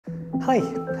Hi,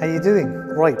 how you doing?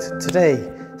 Right,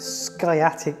 today,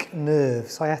 sciatic nerve.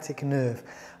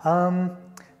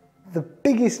 The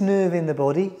biggest nerve in the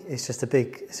body is just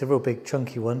it's a real big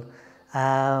chunky one,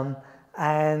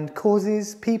 and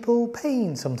causes people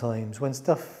pain sometimes when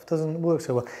stuff doesn't work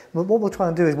so well. But what we'll try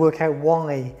and do is work out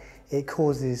why it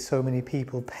causes so many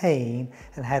people pain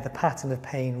and how the pattern of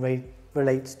pain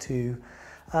relates to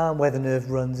where the nerve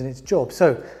runs in its job.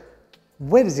 So,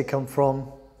 where does it come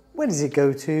from? Where does it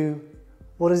go to?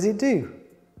 What does it do?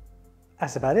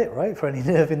 That's about it, right, for any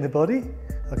nerve in the body?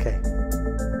 Okay.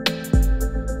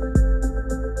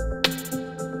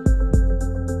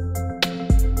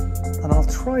 And I'll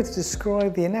try to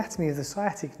describe the anatomy of the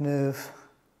sciatic nerve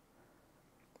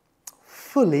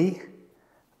fully,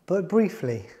 but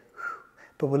briefly.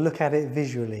 But we'll look at it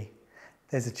visually.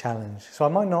 There's a challenge. So I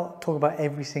might not talk about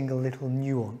every single little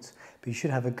nuance, but you should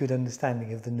have a good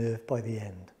understanding of the nerve by the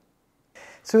end.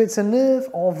 So it's a nerve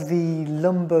of the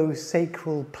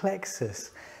lumbosacral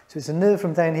plexus. So it's a nerve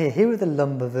from down here. Here are the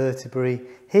lumbar vertebrae.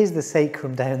 Here's the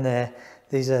sacrum down there.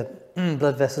 These are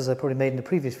blood vessels I probably made in the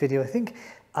previous video, I think.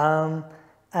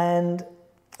 And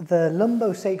the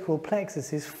lumbosacral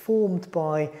plexus is formed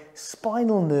by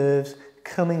spinal nerves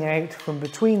coming out from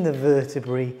between the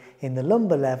vertebrae in the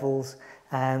lumbar levels,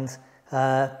 and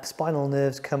spinal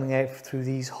nerves coming out through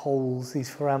these holes, these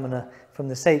foramina from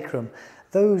the sacrum.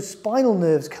 Those spinal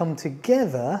nerves come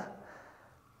together,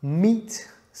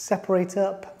 separate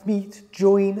up,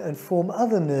 join and form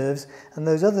other nerves, and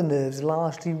those other nerves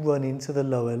largely run into the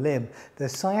lower limb. The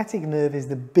sciatic nerve is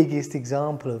the biggest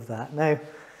example of that. Now,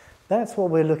 that's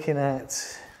what we're looking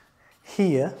at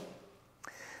here.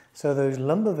 So those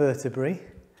lumbar vertebrae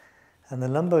and the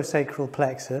lumbosacral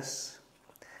plexus,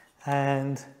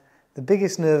 and the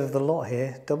biggest nerve of the lot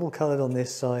here, double coloured on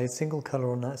this side, single colour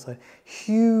on that side,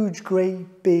 huge,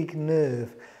 great, big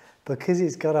nerve, because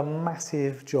it's got a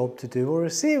massive job to do, or a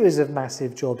series of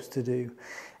massive jobs to do.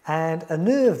 And a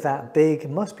nerve that big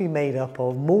must be made up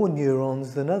of more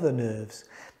neurons than other nerves.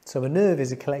 So a nerve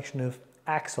is a collection of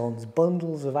axons,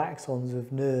 bundles of axons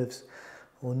of nerves,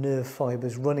 or nerve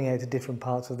fibres running out to different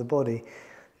parts of the body.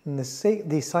 And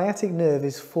the sciatic nerve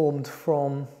is formed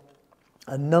from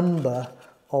a number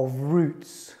of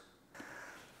roots.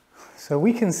 So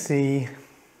we can see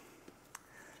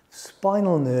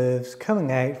spinal nerves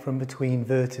coming out from between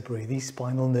vertebrae. These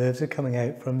spinal nerves are coming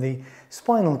out from the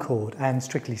spinal cord, and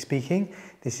strictly speaking,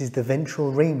 this is the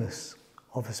ventral ramus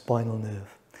of a spinal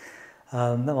nerve.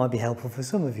 That might be helpful for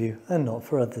some of you and not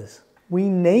for others. We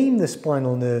name the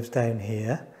spinal nerves down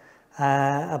here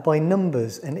by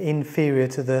numbers and inferior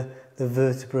to the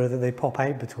vertebra that they pop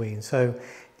out between. So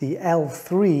the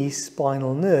L3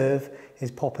 spinal nerve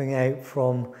is popping out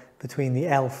from between the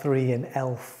L3 and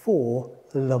L4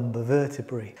 lumbar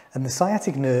vertebrae. And the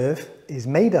sciatic nerve is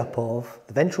made up of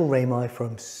the ventral rami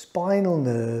from spinal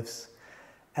nerves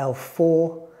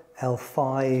L4,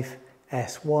 L5,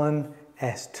 S1,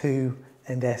 S2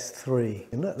 and S3.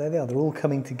 And look, there they are, they're all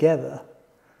coming together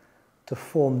to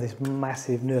form this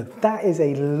massive nerve. That is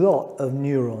a lot of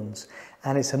neurons,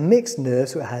 and it's a mixed nerve,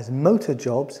 so it has motor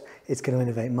jobs, it's going to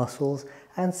innervate muscles,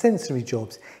 and sensory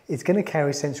jobs. It's going to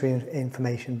carry sensory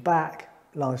information back,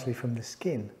 largely from the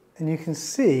skin. And you can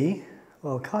see,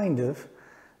 well, kind of,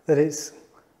 that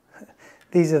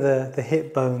these are the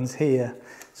hip bones here.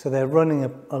 So they're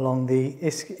running along the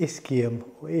ischium,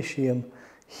 or ischium,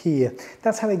 here.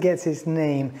 That's how it gets its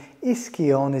name.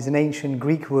 Ischion is an ancient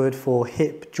Greek word for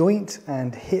hip joint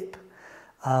and hip.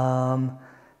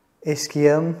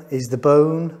 Ischium is the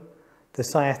bone. The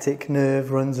sciatic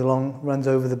nerve runs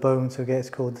over the bone, so it gets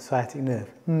called the sciatic nerve.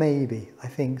 Maybe, I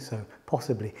think so,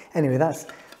 possibly. Anyway, it's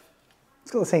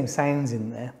got the same sounds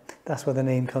in there. That's where the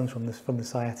name comes from the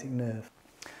sciatic nerve.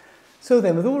 So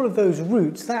then, with all of those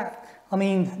roots,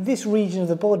 this region of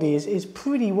the body is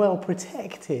pretty well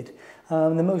protected.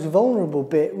 The most vulnerable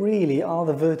bit really are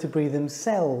the vertebrae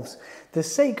themselves. The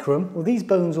sacrum, well, these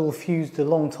bones all fused a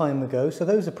long time ago, so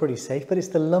those are pretty safe, but it's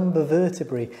the lumbar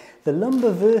vertebrae. The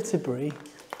lumbar vertebrae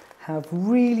have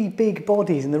really big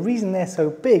bodies, and the reason they're so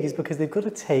big is because they've got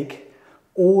to take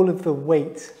all of the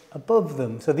weight above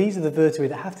them. So these are the vertebrae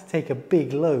that have to take a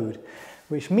big load,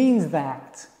 which means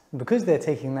that because they're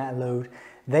taking that load,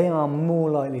 they are more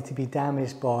likely to be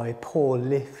damaged by poor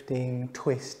lifting,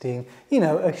 twisting,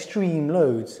 extreme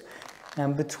loads.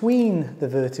 And between the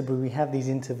vertebrae, we have these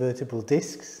intervertebral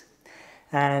discs.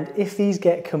 And if these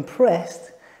get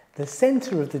compressed, the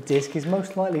center of the disc is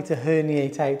most likely to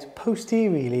herniate out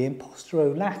posteriorly and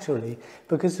posterolaterally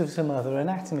because of some other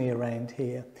anatomy around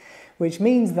here, which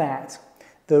means that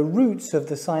the roots of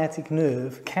the sciatic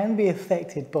nerve can be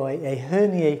affected by a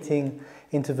herniating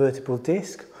intervertebral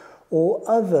disc, or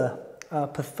other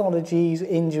pathologies,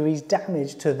 injuries,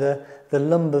 damage to the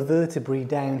lumbar vertebrae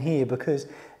down here, because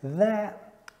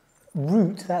that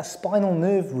root, that spinal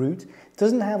nerve root,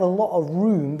 doesn't have a lot of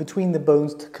room between the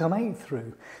bones to come out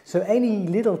through. So any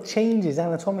little changes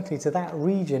anatomically to that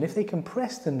region, if they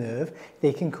compress the nerve,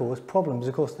 they can cause problems.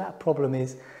 Of course, that problem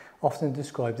is often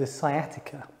described as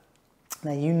sciatica.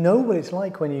 Now, you know what it's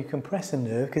like when you compress a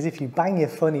nerve, because if you bang your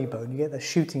funny bone, you get the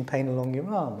shooting pain along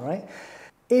your arm, right?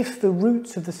 If the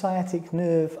roots of the sciatic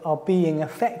nerve are being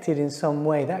affected in some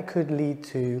way, that could lead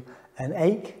to an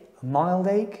ache, a mild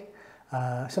ache,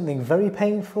 something very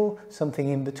painful, something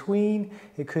in between.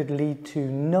 It could lead to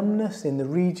numbness in the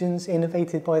regions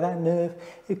innervated by that nerve.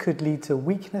 It could lead to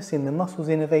weakness in the muscles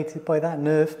innervated by that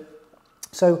nerve.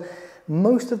 So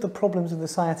most of the problems of the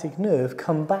sciatic nerve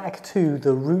come back to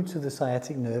the roots of the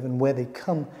sciatic nerve and where they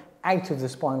come out of the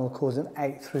spinal cord and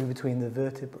out through between the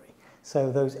vertebrae.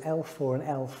 So those L4 and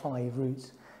L5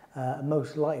 roots are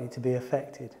most likely to be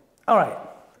affected. All right.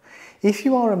 If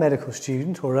you are a medical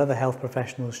student or other health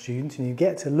professional student and you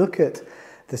get to look at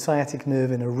the sciatic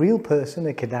nerve in a real person,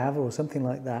 a cadaver or something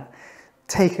like that,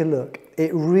 take a look.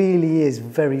 It really is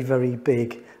very, very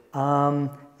big.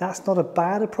 That's not a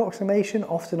bad approximation.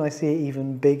 Often I see it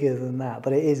even bigger than that,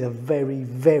 but it is a very,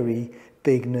 very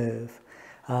big nerve.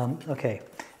 Okay,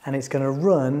 and it's going to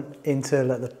run into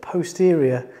like the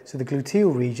posterior, so the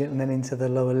gluteal region, and then into the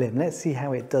lower limb. Let's see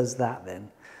how it does that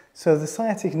then. So the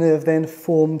sciatic nerve then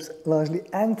forms largely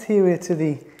anterior to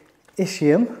the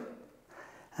ischium,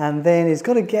 and then it's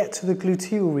got to get to the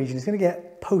gluteal region. It's going to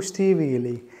get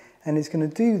posteriorly, and it's going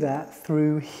to do that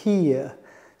through here.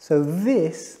 So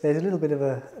this, there's a little bit of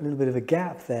a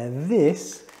gap there.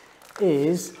 This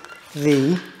is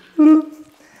the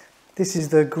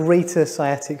greater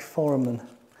sciatic foramen.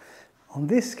 On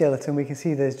this skeleton, we can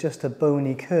see there's just a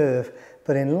bony curve,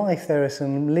 but in life there are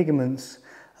some ligaments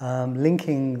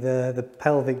linking the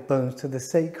pelvic bones to the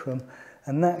sacrum,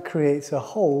 and that creates a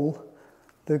hole,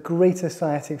 the greater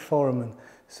sciatic foramen.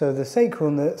 So the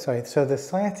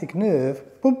sciatic nerve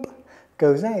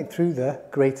goes out through the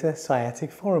greater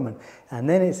sciatic foramen, and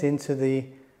then it's into the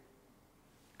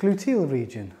gluteal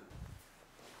region.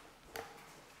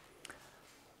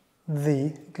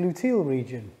 The gluteal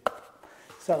region.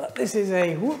 So this is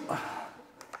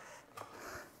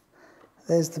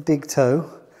there's the big toe.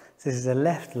 This is a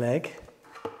left leg.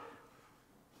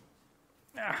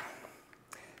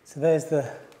 So there's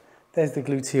the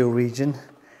gluteal region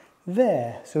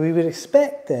there. So we would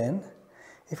expect then,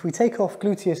 if we take off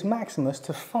gluteus maximus,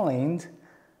 to find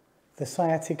the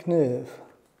sciatic nerve.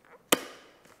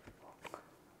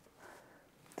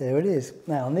 There it is.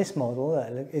 Now on this model,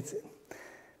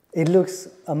 it looks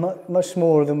much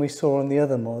smaller than we saw on the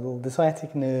other model. The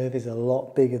sciatic nerve is a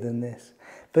lot bigger than this.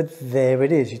 But there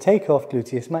it is. You take off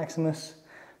gluteus maximus,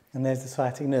 and there's the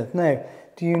sciatic nerve. Now,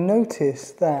 do you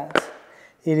notice that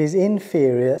it is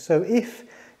inferior? So if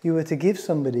you were to give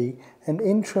somebody an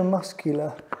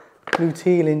intramuscular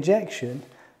gluteal injection,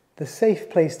 the safe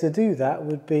place to do that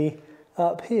would be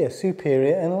up here,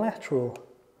 superior and lateral,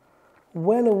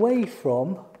 well away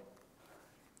from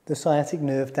the sciatic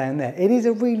nerve down there. It is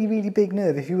a really, really big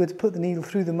nerve. If you were to put the needle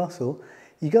through the muscle,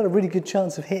 you got a really good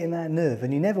chance of hitting that nerve,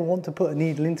 and you never want to put a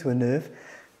needle into a nerve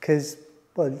because,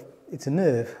 well, it's a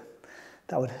nerve.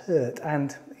 That would hurt,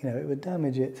 and it would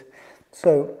damage it.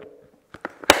 So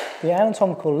the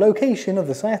anatomical location of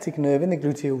the sciatic nerve in the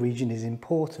gluteal region is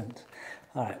important.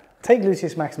 All right, take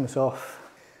gluteus maximus off.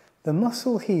 The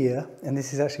muscle here, and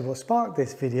this is actually what sparked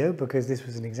this video because this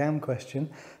was an exam question,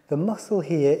 the muscle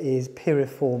here is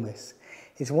piriformis.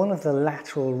 It's one of the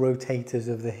lateral rotators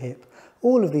of the hip.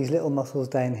 All of these little muscles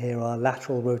down here are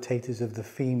lateral rotators of the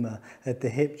femur at the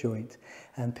hip joint.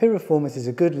 And piriformis is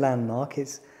a good landmark.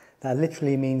 That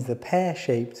literally means the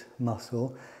pear-shaped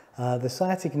muscle. The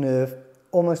sciatic nerve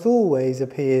almost always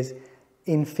appears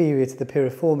inferior to the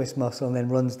piriformis muscle and then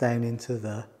runs down into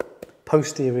the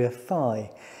posterior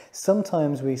thigh.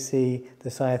 Sometimes we see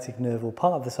the sciatic nerve, or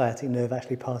part of the sciatic nerve,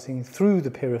 actually passing through the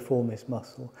piriformis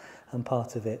muscle, and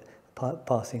part of it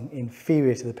passing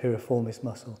inferior to the piriformis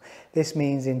muscle. This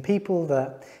means in people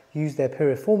that use their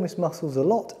piriformis muscles a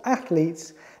lot,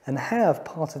 athletes, and have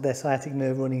part of their sciatic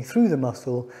nerve running through the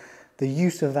muscle, the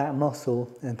use of that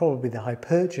muscle and probably the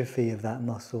hypertrophy of that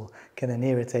muscle can then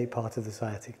irritate part of the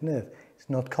sciatic nerve. It's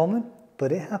not common,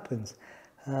 but it happens.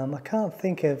 I can't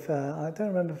think of, I don't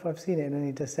remember if I've seen it in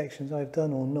any dissections I've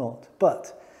done or not,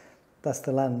 but that's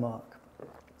the landmark.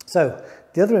 So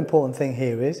the other important thing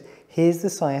here is, here's the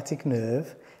sciatic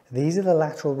nerve, these are the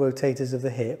lateral rotators of the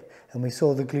hip, and we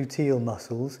saw the gluteal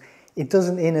muscles. It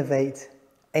doesn't innervate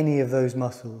any of those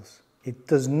muscles. It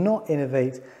does not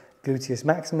innervate gluteus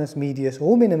maximus, medius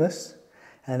or minimus,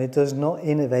 and it does not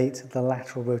innervate the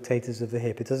lateral rotators of the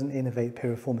hip. It doesn't innervate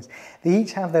piriformis. They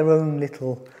each have their own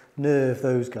little nerve,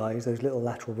 those guys, those little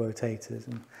lateral rotators,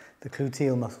 and the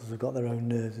gluteal muscles have got their own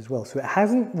nerves as well. So it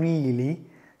hasn't really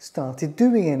started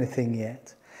doing anything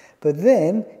yet. But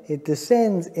then it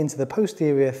descends into the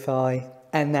posterior thigh,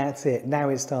 and that's it. Now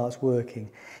it starts working.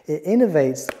 It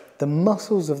innervates the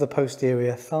muscles of the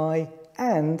posterior thigh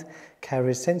and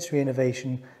carries sensory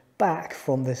innervation back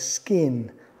from the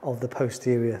skin of the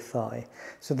posterior thigh.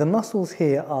 So the muscles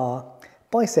here are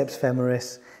biceps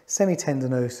femoris,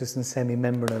 semitendinosus and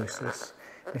semimembranosus.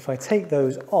 If I take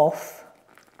those off,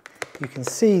 you can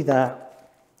see that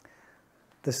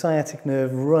the sciatic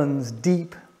nerve runs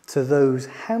deep to those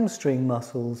hamstring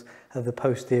muscles of the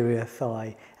posterior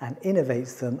thigh and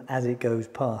innervates them as it goes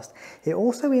past. It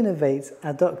also innervates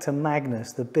adductor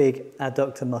magnus, the big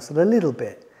adductor muscle, a little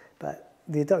bit, but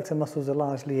the adductor muscles are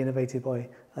largely innervated by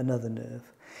another nerve.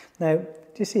 Now,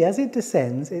 do you see, as it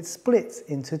descends, it splits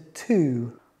into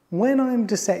two. When I'm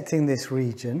dissecting this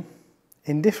region,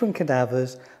 in different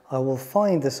cadavers, I will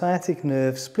find the sciatic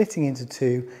nerve splitting into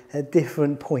two at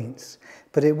different points,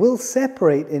 but it will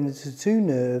separate into two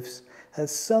nerves at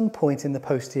some point in the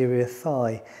posterior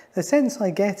thigh. The sense I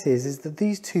get is that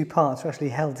these two parts are actually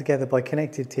held together by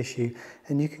connective tissue,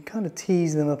 and you can kind of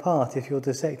tease them apart if you're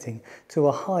dissecting to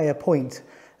a higher point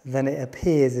than it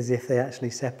appears as if they actually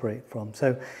separate from.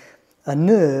 So a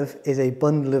nerve is a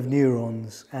bundle of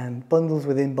neurons and bundles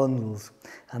within bundles,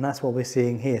 and that's what we're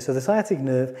seeing here. So the sciatic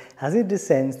nerve, as it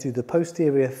descends through the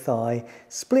posterior thigh,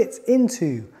 splits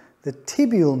into the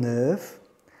tibial nerve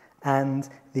and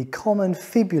the common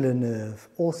fibular nerve,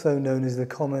 also known as the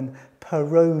common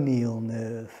peroneal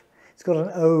nerve. It's got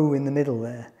an O in the middle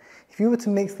there. If you were to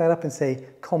mix that up and say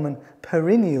common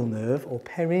perineal nerve or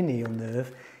perineal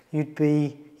nerve, you'd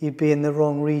be in the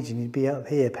wrong region. You'd be up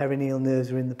here. Perineal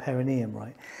nerves are in the perineum,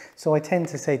 right? So I tend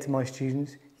to say to my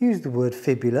students, use the word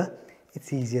fibula.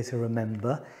 It's easier to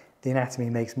remember. The anatomy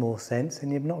makes more sense,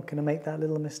 and you're not going to make that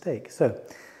little mistake. So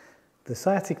the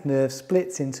sciatic nerve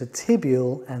splits into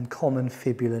tibial and common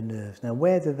fibular nerves. Now,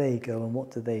 where do they go and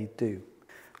what do they do?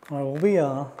 Well,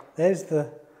 there's the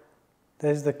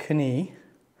knee.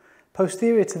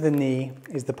 Posterior to the knee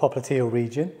is the popliteal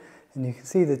region. And you can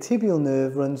see the tibial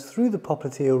nerve runs through the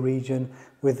popliteal region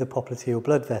with the popliteal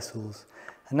blood vessels.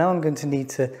 And now I'm going to need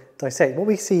to dissect. What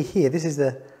we see here, this is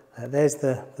there's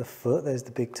the foot, there's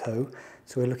the big toe.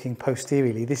 So we're looking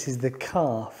posteriorly. This is the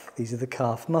calf. These are the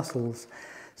calf muscles.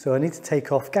 So I need to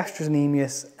take off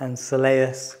gastrocnemius and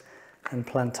soleus and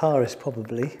plantaris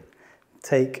probably.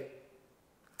 Take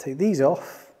these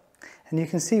off, and you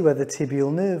can see where the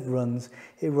tibial nerve runs.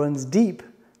 It runs deep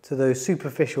to those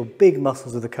superficial big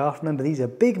muscles of the calf. Remember, these are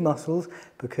big muscles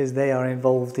because they are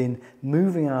involved in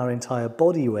moving our entire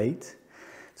body weight.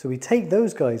 So we take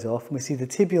those guys off and we see the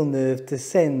tibial nerve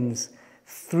descends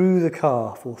through the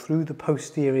calf or through the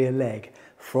posterior leg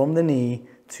from the knee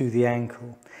to the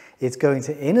ankle. It's going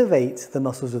to innervate the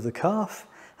muscles of the calf,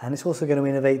 and it's also going to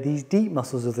innervate these deep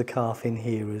muscles of the calf in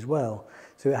here as well.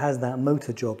 So it has that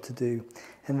motor job to do.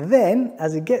 And then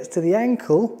as it gets to the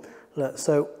ankle, look,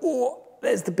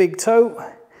 there's the big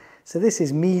toe. So this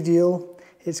is medial.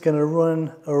 It's going to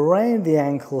run around the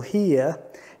ankle here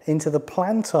into the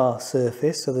plantar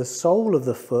surface, so the sole of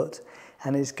the foot,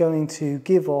 and it's going to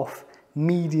give off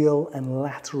medial and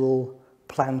lateral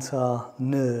plantar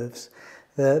nerves.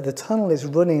 The tunnel is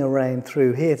running around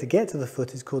through here to get to the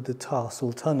foot is called the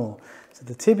tarsal tunnel. So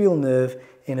the tibial nerve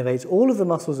innervates all of the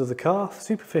muscles of the calf,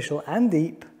 superficial and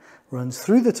deep, runs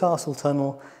through the tarsal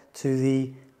tunnel to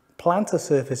the plantar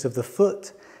surface of the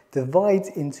foot, divides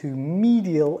into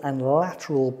medial and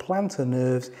lateral plantar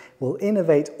nerves, will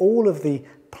innervate all of the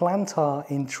plantar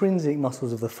intrinsic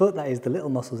muscles of the foot, that is the little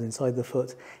muscles inside the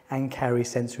foot, and carry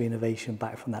sensory innervation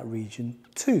back from that region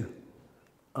too.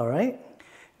 All right?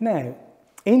 Now,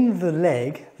 in the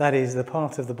leg, that is the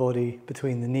part of the body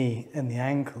between the knee and the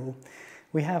ankle,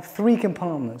 we have three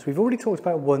compartments. We've already talked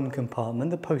about one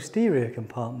compartment, the posterior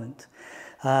compartment.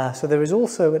 So there is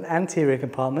also an anterior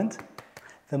compartment,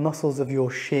 the muscles of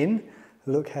your shin.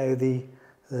 Look how the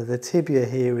tibia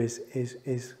here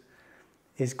is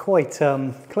quite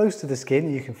close to the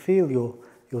skin. You can feel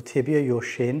your tibia, your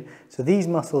shin. So these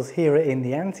muscles here are in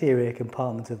the anterior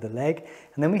compartment of the leg.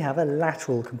 And then we have a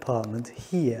lateral compartment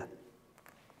here.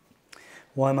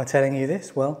 Why am I telling you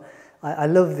this? Well, I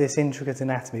love this intricate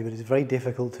anatomy, but it's very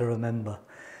difficult to remember.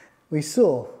 We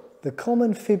saw the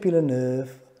common fibular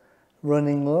nerve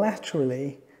running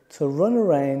laterally to run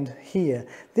around here.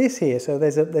 This here, so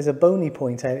there's a bony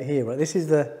point out here, right? There's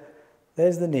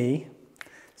the knee.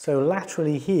 So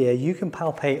laterally here, you can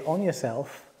palpate on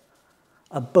yourself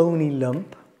a bony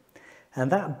lump,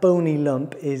 and that bony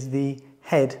lump is the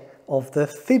head of the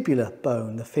fibular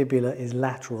bone. The fibula is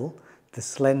lateral, the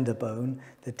slender bone.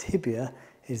 The tibia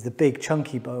is the big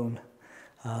chunky bone,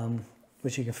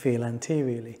 which you can feel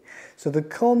anteriorly. So the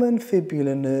common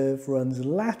fibular nerve runs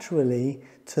laterally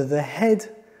to the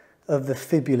head of the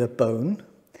fibular bone,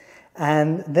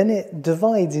 and then it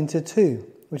divides into two,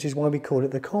 which is why we call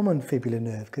it the common fibular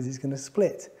nerve, because it's going to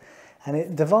split. And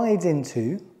it divides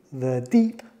into the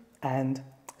deep and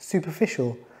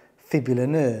superficial fibular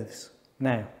nerves.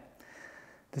 Now,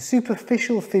 the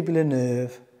superficial fibular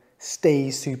nerve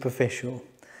stays superficial.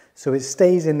 So it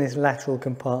stays in this lateral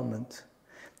compartment,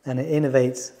 and it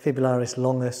innervates fibularis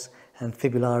longus and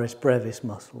fibularis brevis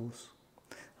muscles.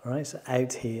 All right, so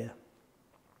out here.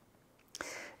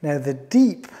 Now the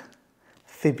deep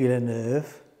fibular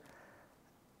nerve,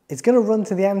 it's going to run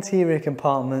to the anterior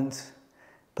compartment,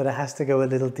 but it has to go a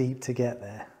little deep to get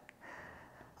there.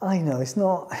 I know, it's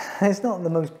not the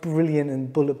most brilliant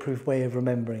and bulletproof way of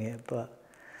remembering it, but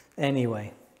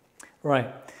anyway.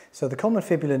 Right, so the common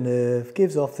fibular nerve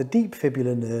gives off the deep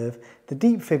fibular nerve. The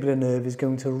deep fibular nerve is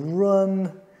going to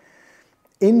run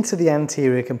into the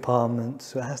anterior compartment,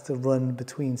 so it has to run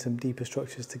between some deeper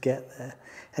structures to get there.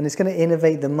 And it's going to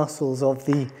innervate the muscles of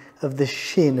the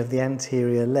shin of the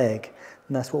anterior leg,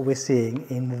 and that's what we're seeing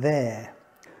in there.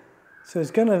 So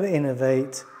it's going to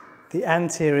innervate the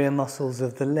anterior muscles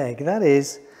of the leg. That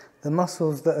is, the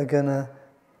muscles that are going to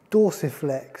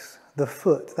dorsiflex the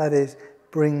foot, that is,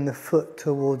 bring the foot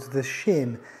towards the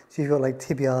shin. So you've got like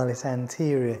tibialis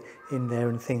anterior in there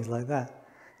and things like that.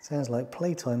 Sounds like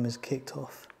playtime has kicked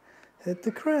off at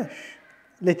the crash.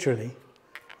 Literally.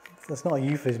 That's not a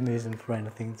euphemism for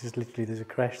anything, just literally there's a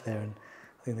crash there, and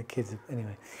I think the kids are,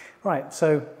 anyway. Right,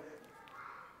 so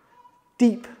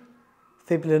deep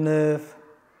fibular nerve,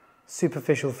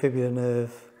 superficial fibular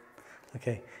nerve.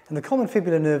 Okay, and the common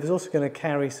fibular nerve is also going to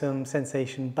carry some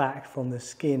sensation back from the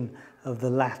skin of the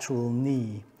lateral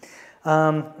knee.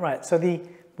 Right, so we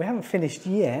haven't finished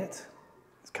yet.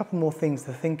 There's a couple more things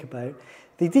to think about.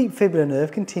 The deep fibular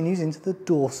nerve continues into the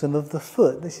dorsum of the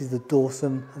foot. This is the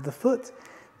dorsum of the foot.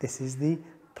 This is the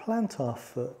plantar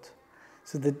foot.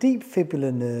 So the deep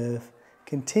fibular nerve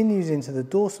continues into the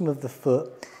dorsum of the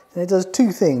foot, and it does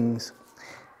two things.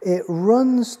 It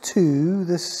runs to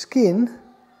the skin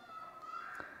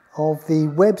of the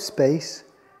web space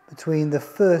between the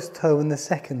first toe and the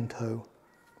second toe.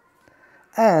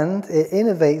 And it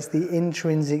innervates the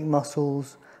intrinsic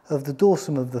muscles of the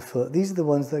dorsum of the foot. These are the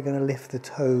ones that are going to lift the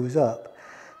toes up.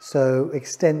 So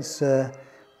extensor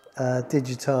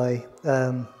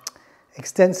digitorum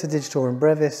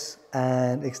brevis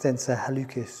and extensor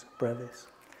hallucis brevis.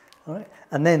 All right,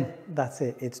 and then that's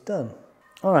it, it's done.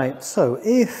 All right, so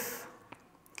if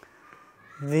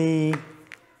the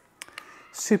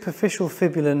superficial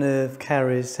fibular nerve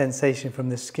carries sensation from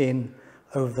the skin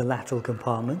over the lateral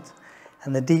compartment,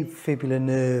 and the deep fibular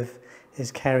nerve is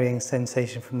carrying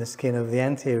sensation from the skin over the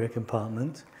anterior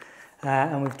compartment,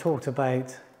 and we've talked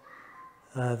about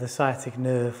the sciatic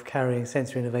nerve carrying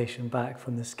sensory innervation back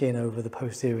from the skin over the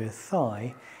posterior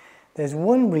thigh. There's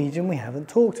one region we haven't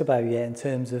talked about yet in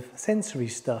terms of sensory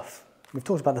stuff. We've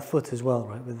talked about the foot as well,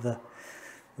 right, with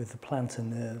the plantar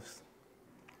nerves.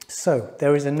 So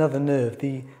there is another nerve,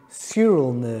 the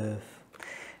sural nerve.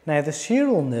 Now the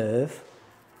sural nerve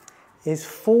is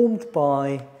formed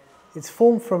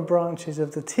from branches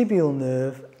of the tibial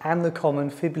nerve and the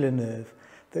common fibular nerve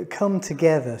that come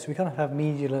together. So we kind of have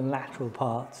medial and lateral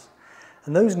parts.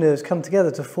 And those nerves come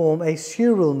together to form a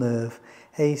sural nerve,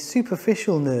 a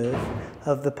superficial nerve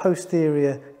of the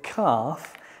posterior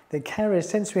calf that carries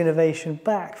sensory innervation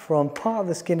back from part of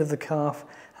the skin of the calf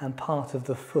and part of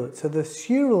the foot. So the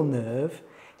sural nerve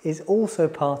is also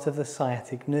part of the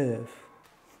sciatic nerve.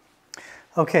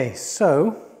 Okay,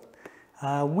 so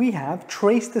we have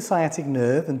traced the sciatic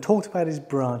nerve and talked about its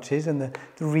branches and the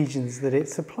regions that it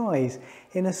supplies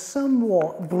in a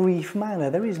somewhat brief manner.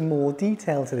 There is more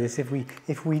detail to this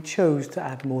if we chose to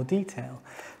add more detail.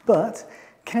 But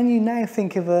can you now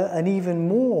think of an even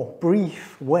more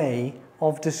brief way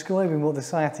of describing what the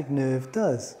sciatic nerve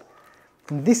does?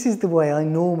 And this is the way I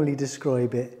normally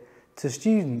describe it to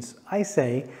students. I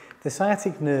say the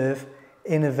sciatic nerve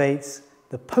innervates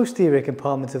the posterior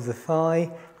compartment of the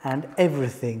thigh and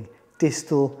everything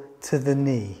distal to the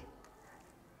knee.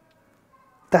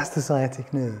 That's the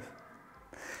sciatic nerve.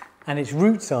 And its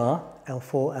roots are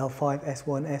L4, L5,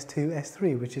 S1, S2,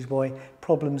 S3, which is why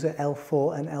problems at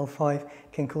L4 and L5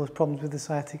 can cause problems with the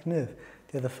sciatic nerve.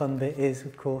 The other fun bit is,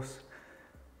 of course,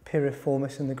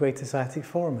 piriformis and the greater sciatic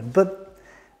foramen. But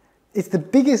It's the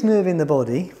biggest nerve in the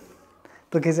body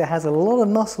because it has a lot of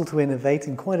muscle to innervate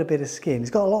and quite a bit of skin. It's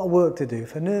got a lot of work to do.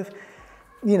 If a nerve,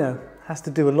 you know, has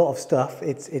to do a lot of stuff,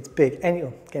 it's big.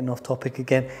 Anyway, getting off topic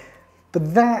again.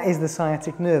 But that is the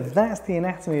sciatic nerve. That's the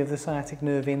anatomy of the sciatic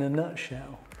nerve in a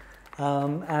nutshell.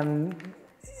 And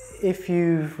if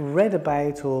you've read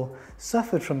about or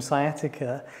suffered from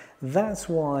sciatica, that's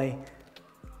why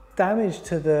damage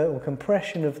to or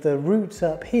compression of the roots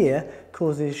up here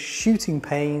causes shooting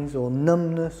pains or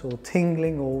numbness or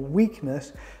tingling or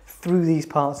weakness through these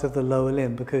parts of the lower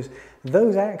limb, because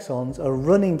those axons are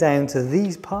running down to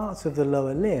these parts of the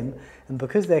lower limb, and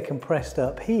because they're compressed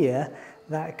up here,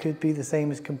 that could be the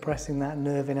same as compressing that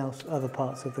nerve in other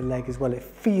parts of the leg as well. It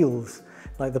feels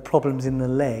like the problem's in the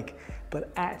leg,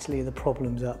 but actually the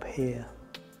problem's up here.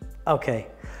 Okay,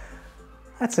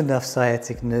 that's enough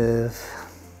sciatic nerve.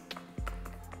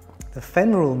 The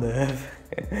femoral nerve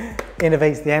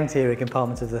innervates the anterior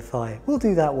compartment of the thigh. We'll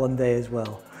do that one day as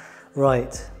well.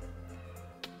 Right,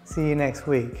 see you next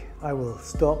week. I will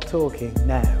stop talking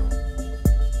now.